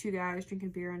where there's 2 guys drinking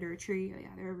beer under a tree. Oh yeah,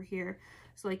 they're over here.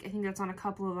 So I think that's on a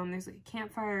couple of them. There's a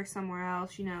campfire somewhere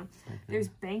else. There's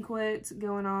banquets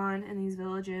going on in these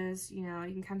villages. You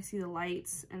can kind of see the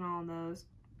lights and all of those.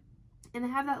 And they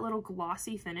have that little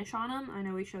glossy finish on them. I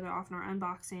know we show that off in our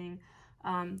unboxing.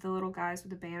 The little guys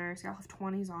with the banners, they all have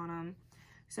 20s on them.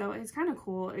 So it's kind of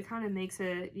cool. It kind of makes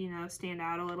it, stand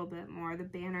out a little bit more. The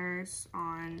banners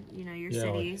on, your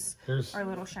cities are a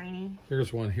little shiny.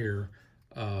 Here's one here.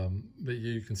 But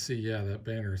you can see, that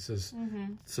banner says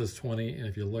 20, and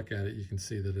if you look at it, you can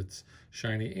see that it's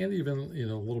shiny, and even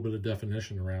a little bit of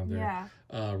definition around there.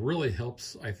 Yeah. Really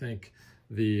helps, I think,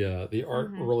 the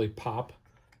art really pop,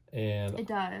 and it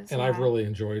does. And I've really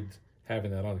enjoyed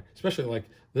having that on, especially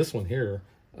this one here.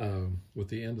 With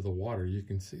the end of the water, you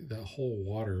can see that whole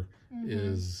water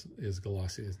is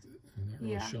glossy. It's not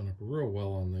really showing up real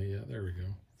well on the there we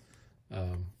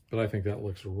go. But I think that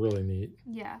looks really neat.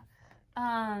 Yeah.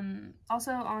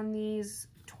 Also on these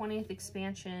 20th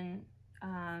expansion,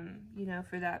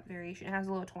 for that variation, it has a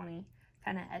little 20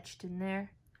 kind of etched in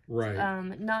there. Right.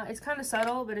 It's kind of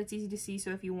subtle, but it's easy to see.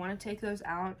 So if you want to take those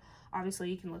out, obviously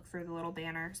you can look for the little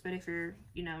banners. But if you're,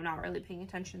 not really paying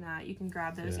attention to that, you can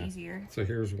grab those easier. So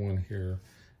here's one here,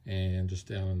 and just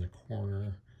down in the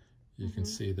corner, you can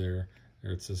see there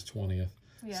it says 20th.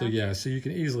 Yeah. So you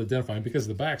can easily identify them because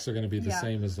the backs are going to be the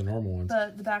same as the normal ones.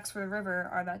 But the backs for the river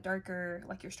are that darker,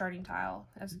 like your starting tile,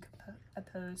 as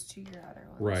opposed to your other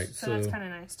ones. Right. So that's kind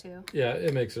of nice too. Yeah,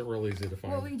 it makes it real easy to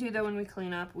find. What we do though when we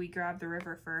clean up, we grab the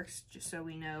river first, just so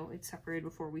we know it's separated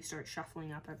before we start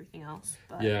shuffling up everything else.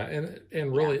 But, yeah,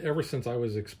 and really, ever since I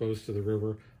was exposed to the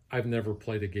river, I've never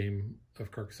played a game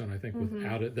of Carcassonne, I think,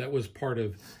 without it. That was part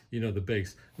of, the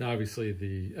base. Now, obviously,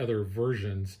 the other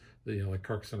versions, like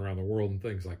Carcassonne Around the World and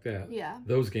things like that,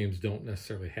 those games don't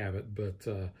necessarily have it. But,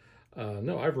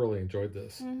 no, I've really enjoyed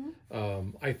this.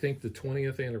 I think the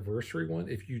 20th anniversary one,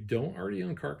 if you don't already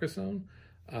own Carcassonne,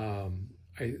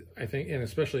 I think, and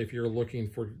especially if you're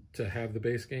looking to have the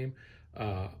base game,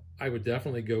 I would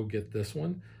definitely go get this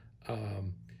one.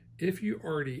 If you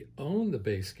already own the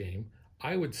base game,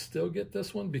 I would still get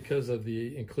this one because of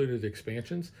the included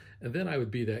expansions, and then I would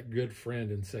be that good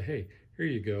friend and say, hey, here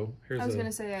you go. I was going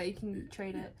to say, yeah, you can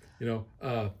trade it.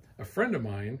 A friend of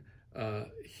mine,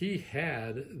 he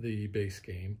had the base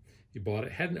game. He bought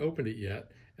it, hadn't opened it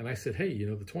yet, and I said, hey,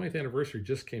 the 20th anniversary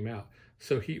just came out.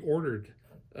 So he ordered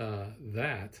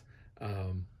that,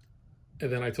 and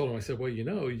then I told him, I said, well,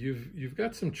 you've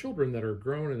got some children that are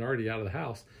grown and already out of the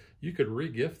house. You could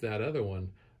re-gift that other one,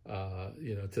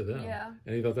 to them. Yeah.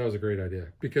 And he thought that was a great idea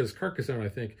because Carcassonne, I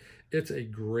think it's a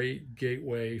great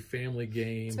gateway family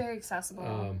game. It's very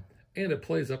accessible. And it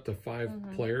plays up to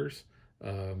 5 players.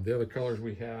 The other colors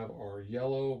we have are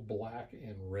yellow, black,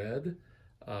 and red.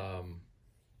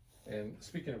 And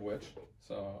speaking of which,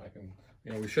 so I can,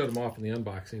 we showed them off in the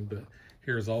unboxing, but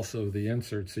here's also the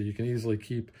insert, so you can easily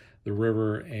keep the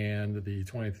river and the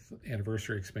 20th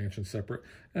anniversary expansion separate.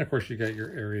 And of course, you got your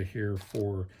area here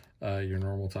for your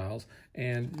normal tiles,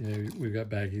 and we've got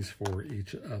baggies for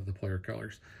each of the player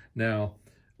colors. Now,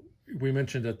 we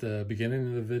mentioned at the beginning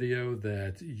of the video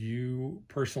that you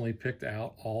personally picked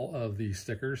out all of the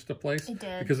stickers to place. I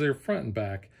did. Because they're front and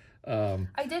back.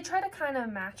 I did try to kind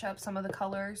of match up some of the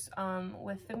colors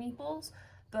with the meeples,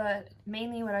 but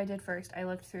mainly what I did first, I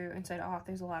looked through and said, oh,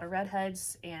 there's a lot of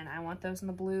redheads, and I want those in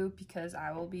the blue because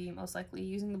I will be most likely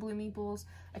using the blue meeples.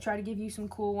 I try to give you some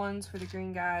cool ones for the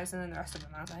green guys, and then the rest of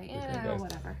them I was like, yeah,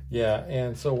 whatever. Yeah,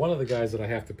 and so one of the guys that I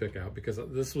have to pick out, because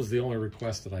this was the only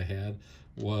request that I had,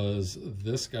 was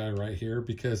this guy right here,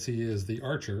 because he is the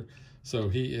archer, so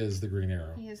he is the green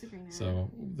arrow. He is the green arrow.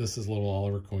 So this is little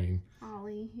Oliver Queen.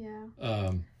 Ollie, yeah.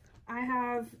 I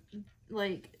have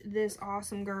like this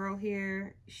awesome girl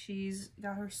here. She's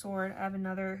got her sword. I have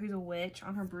another who's a witch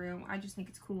on her broom. I just think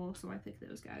it's cool, so I picked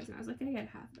those guys, and I was like, I gotta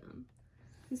have them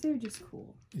because they're just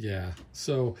cool. Yeah.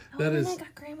 So that is. I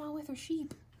got Grandma with her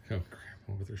sheep. Oh,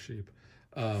 Grandma with her sheep.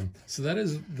 So that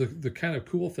is the kind of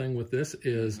cool thing with this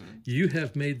is you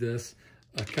have made this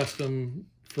a custom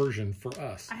version for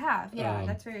us. I have, yeah,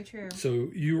 that's very true. So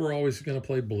you were always going to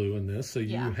play blue in this, so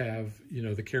you have,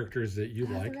 the characters that you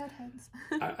like. The redheads.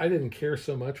 I didn't care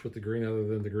so much with the green other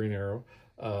than the green arrow,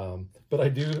 but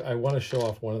I want to show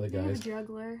off one of the guys. You have a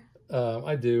juggler.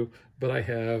 I do, but I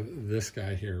have this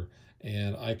guy here,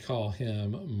 and I call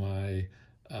him my,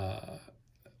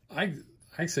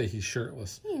 I say he's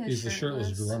shirtless. He's the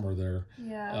shirtless drummer there.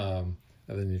 Yeah.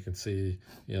 And then you can see,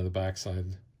 the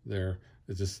backside there.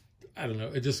 It just, I don't know.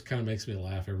 It just kind of makes me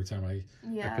laugh every time I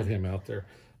put him out there.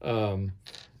 And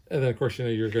then, of course,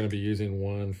 you're going to be using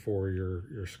one for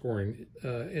your scoring.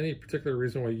 Any particular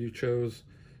reason why you chose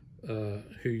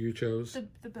who you chose?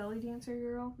 The belly dancer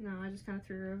girl? No, I just kind of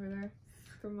threw her over there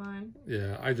for mine.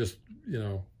 Yeah, I just,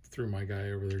 threw my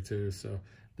guy over there too, so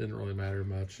didn't really matter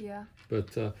much. Yeah.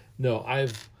 But no,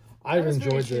 I've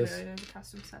enjoyed this. There's a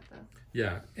custom set though.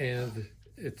 Yeah, and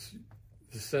it's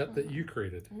the set that you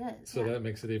created. It is. So that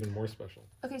makes it even more special.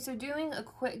 Okay, so doing a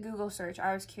quick Google search,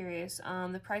 I was curious.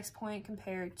 The price point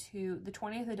compared to the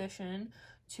 20th edition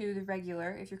to the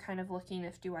regular, if you're kind of looking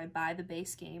if do I buy the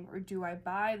base game or do I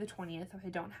buy the 20th if I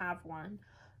don't have one.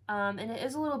 And it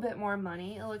is a little bit more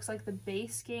money. It looks like the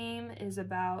base game is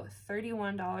about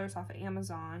 $31 off of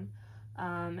Amazon.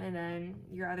 And then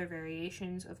your other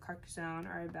variations of Carcassonne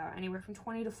are about anywhere from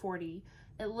 20 to 40.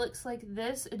 It looks like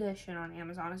this edition on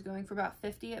Amazon is going for about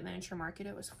 50. At Miniature Market,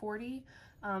 it was 40.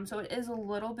 So it is a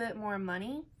little bit more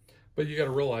money. But you got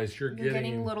to realize you're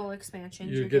getting little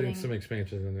expansions. You're getting some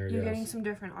expansions in there. You're getting some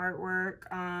different artwork.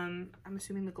 I'm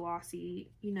assuming the glossy,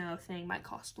 thing might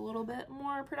cost a little bit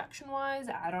more production-wise.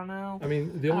 I don't know. I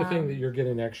mean, the only thing that you're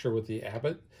getting extra with the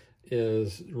Abbot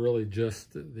is really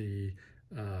just the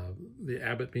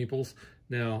Abbott meeples.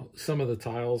 Now, some of the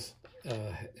tiles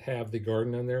have the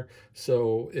garden in there,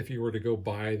 so if you were to go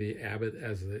buy the Abbott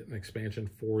as an expansion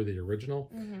for the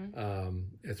original,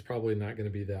 it's probably not going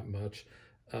to be that much.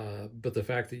 But the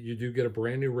fact that you do get a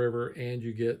brand new river and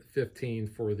you get 15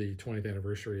 for the 20th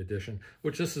anniversary edition,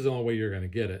 which this is the only way you're going to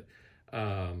get it.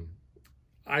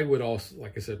 I would also,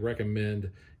 like I said,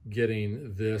 recommend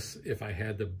getting this if I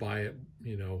had to buy it,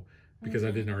 you know, because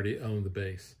I didn't already own the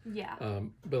base. Yeah.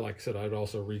 But like I said, I'd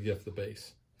also re-gift the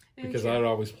base because true. I'd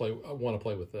always want to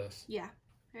play with this. Yeah,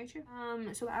 very true.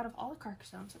 So out of all the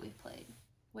Carcassones that we've played,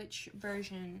 which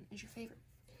version is your favorite?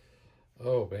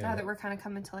 Oh man! Now that we're kind of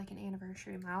coming to like an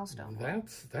anniversary milestone.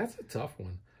 That's a tough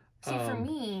one. See, for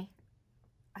me,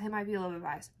 I might be a little bit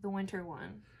biased. The winter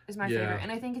one is my favorite,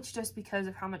 and I think it's just because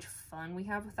of how much fun we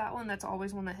have with that one. That's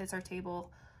always one that hits our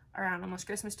table around almost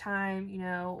Christmas time, you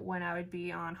know, when I would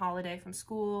be on holiday from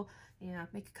school, you know,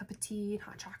 make a cup of tea and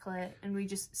hot chocolate, and we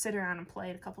just sit around and play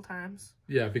it a couple times.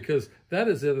 Yeah, because that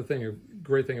is the other thing, a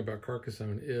great thing about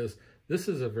Carcassonne is this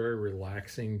is a very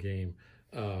relaxing game.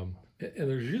 And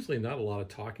there's usually not a lot of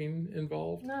talking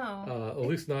involved. No. At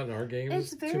least not in our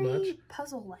games it's very too much.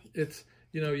 Puzzle-like. It's,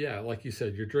 you know, yeah, like you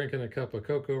said, you're drinking a cup of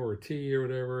cocoa or tea or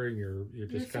whatever, and you're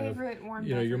just kind of,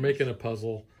 you know, you're making a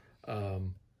puzzle.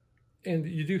 And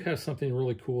you do have something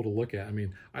really cool to look at. I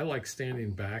mean, I like standing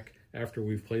back after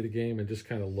we've played a game and just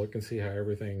kind of look and see how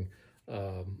everything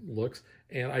looks.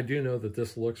 And I do know that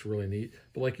this looks really neat.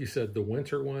 But like you said, the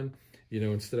winter one, you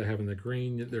know, instead of having the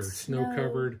green, they're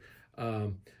snow-covered.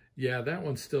 Yeah, that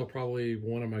one's still probably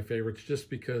one of my favorites just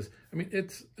because, I mean,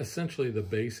 it's essentially the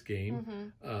base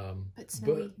game,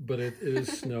 but it is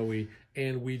snowy,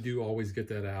 and we do always get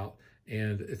that out,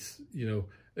 and it's, you know,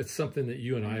 it's something that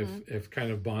you and I have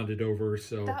kind of bonded over.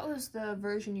 So that was the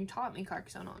version you taught me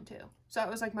Carcassonne on too. So that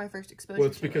was like my first exposure. Well,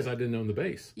 it's because I didn't own the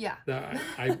base. Yeah.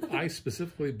 I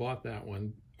specifically bought that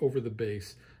one over the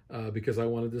base because I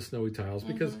wanted the snowy tiles,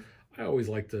 because I always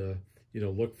like to, you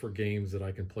know, look for games that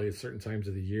I can play at certain times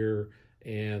of the year.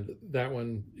 And that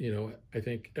one, you know, I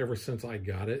think ever since I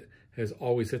got it has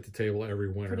always hit the table every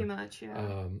winter. Pretty much,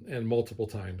 yeah. And multiple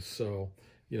times. So,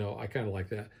 you know, I kind of like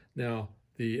that. Now,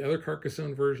 the other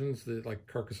Carcassonne versions, like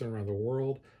Carcassonne Around the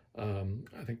World,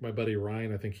 I think my buddy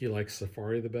Ryan, I think he likes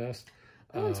Safari the best.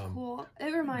 That one's cool.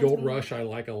 It reminds me. Gold Rush I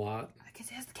like a lot. Because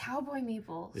it has the cowboy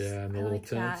meeples. Yeah, and the little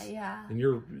tents. Yeah. And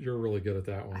you're really good at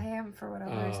that one. I am, for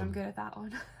whatever reason. I'm good at that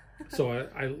one. So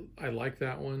I like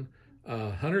that one.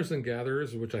 Hunters and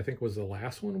Gatherers, which I think was the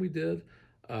last one we did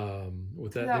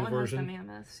with that new version. Was the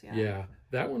Mammoths, yeah. Yeah,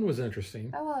 that one was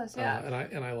interesting. That was, yeah.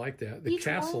 And I like that. The Each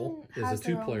castle one is has a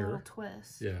two-player little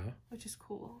twist. Yeah, which is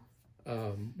cool.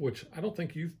 Which I don't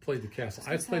think you've played the castle.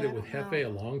 I've played it with Hefe a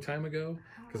long time ago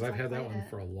because I've had that one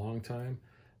for a long time.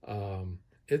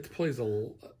 It plays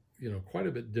quite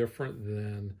a bit different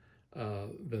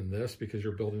than this, because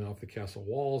you're building off the castle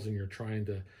walls and you're trying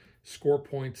to score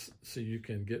points so you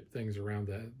can get things around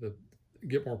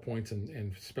get more points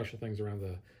and special things around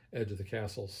the edge of the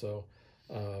castle. So,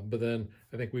 but then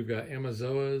I think we've got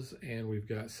Amazoas and we've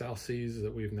got South Seas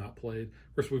that we've not played.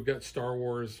 Of course, we've got Star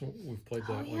Wars. We've played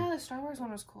that one. Oh, yeah, the Star Wars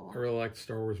one was cool. I really liked the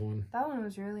Star Wars one. That one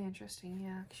was really interesting,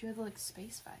 yeah, because you had like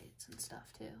space fights and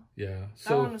stuff too. Yeah.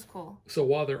 That one was cool. So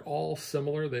while they're all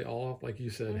similar, they all, like you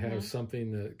said, have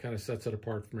something that kind of sets it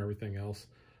apart from everything else.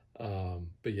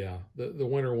 But yeah, the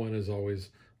winter one is always,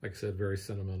 like I said, very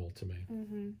sentimental to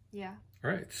me. Yeah. All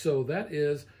right, so that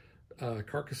is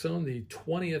Carcassonne, the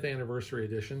 20th anniversary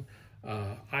edition.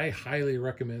 I highly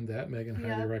recommend that. Megan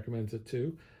highly recommends it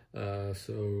too.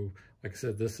 So like I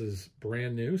said, this is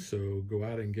brand new, so go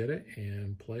out and get it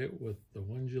and play it with the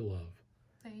ones you love.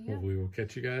 There you go. We will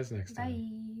catch you guys next time.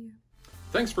 Bye.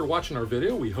 Thanks for watching our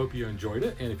video. We hope you enjoyed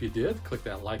it. And if you did, click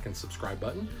that like and subscribe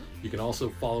button. You can also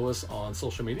follow us on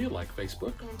social media like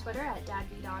Facebook and Twitter at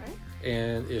DadBeDaughter.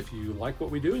 And if you like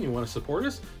what we do and you want to support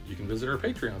us, you can visit our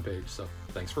Patreon page. So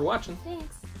thanks for watching.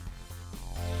 Thanks.